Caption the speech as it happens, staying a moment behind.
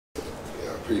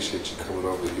appreciate you coming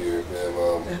over here,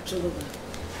 man. Absolutely.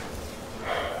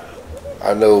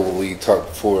 I know when we talked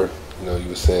before, you know, you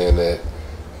were saying that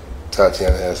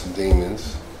Tatiana has some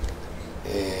demons,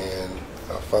 and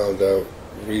I found out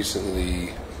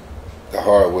recently the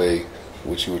hard way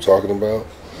what you were talking about.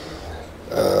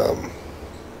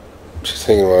 She's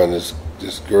hanging around this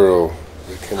girl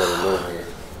that came out of nowhere.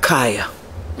 Kaya.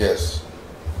 Yes.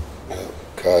 Yeah,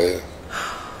 Kaya.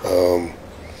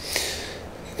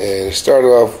 And it started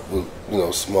off with, you know,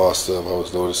 small stuff I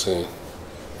was noticing,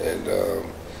 and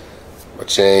my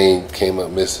chain came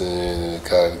up missing, and it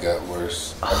kind of got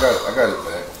worse. I got it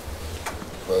back,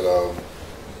 but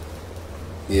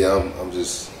yeah, I'm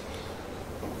just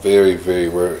very, very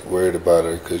worried about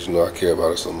her because, you know, I care about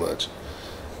her so much,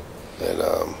 and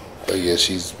but yeah,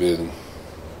 she's been,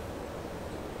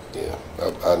 yeah,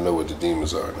 I know what the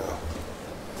demons are now.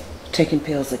 Taking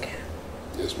pills again.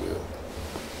 Yes, ma'am.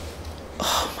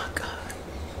 Oh my God.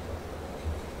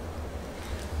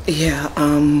 Yeah,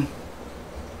 I'm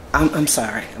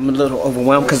sorry. I'm a little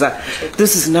overwhelmed because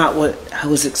this is not what I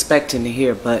was expecting to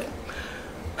hear, but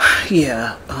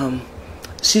yeah,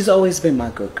 she's always been my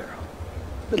good girl.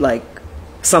 Like,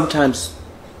 sometimes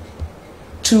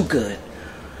too good.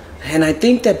 And I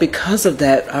think that because of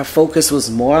that, our focus was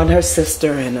more on her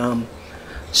sister, and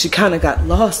she kind of got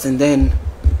lost. And then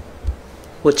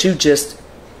what you just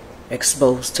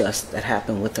exposed to us that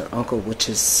happened with her uncle, which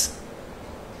is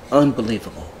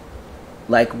unbelievable.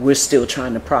 Like, we're still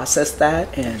trying to process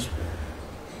that, and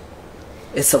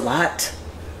it's a lot.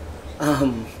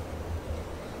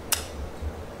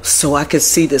 So I could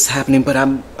see this happening, but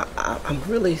I'm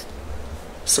really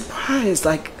surprised.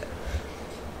 Like,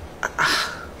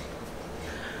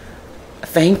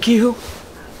 thank you.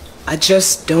 I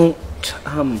just don't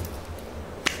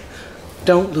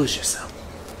lose yourself.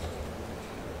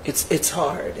 It's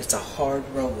hard. It's a hard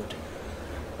road.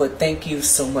 But thank you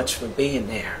so much for being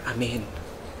there. I mean,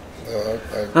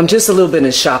 I'm just a little bit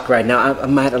in shock right now.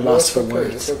 I'm at a loss for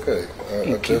words. It's okay.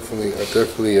 I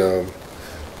definitely,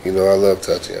 you know, I love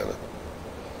Tatiana.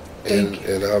 Thank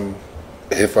you. And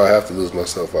if I have to lose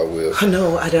myself, I will.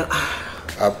 No, I don't.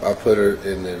 I put her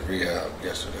in the rehab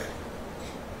yesterday.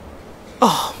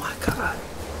 Oh my God.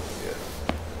 Yeah.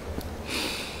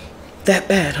 That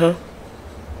bad, huh?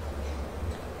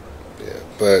 Yeah,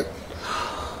 but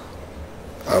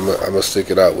I'm gonna stick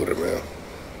it out with her, man.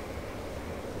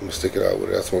 I'm gonna stick it out with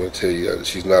her. I just want to tell you that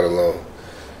she's not alone.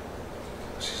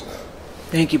 She's not.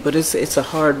 Thank you, but it's a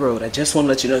hard road. I just want to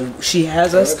let you know she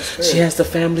has us. She has the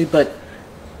family, but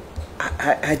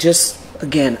I just,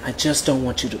 again, I just don't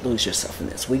want you to lose yourself in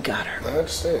this. We got her. I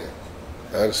understand.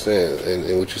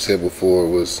 And what you said before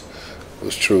was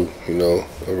true. You know,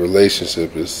 a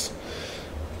relationship is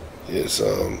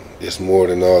it's more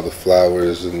than all the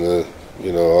flowers and the,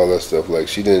 you know, all that stuff. Like,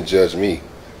 she didn't judge me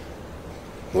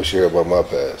when she heard about my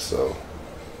past, so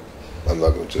I'm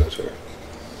not gonna judge her.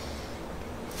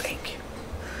 Thank you.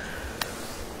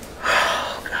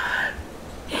 Oh God.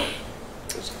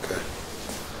 It's okay.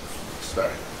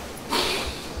 Sorry.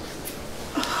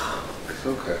 It's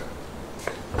okay.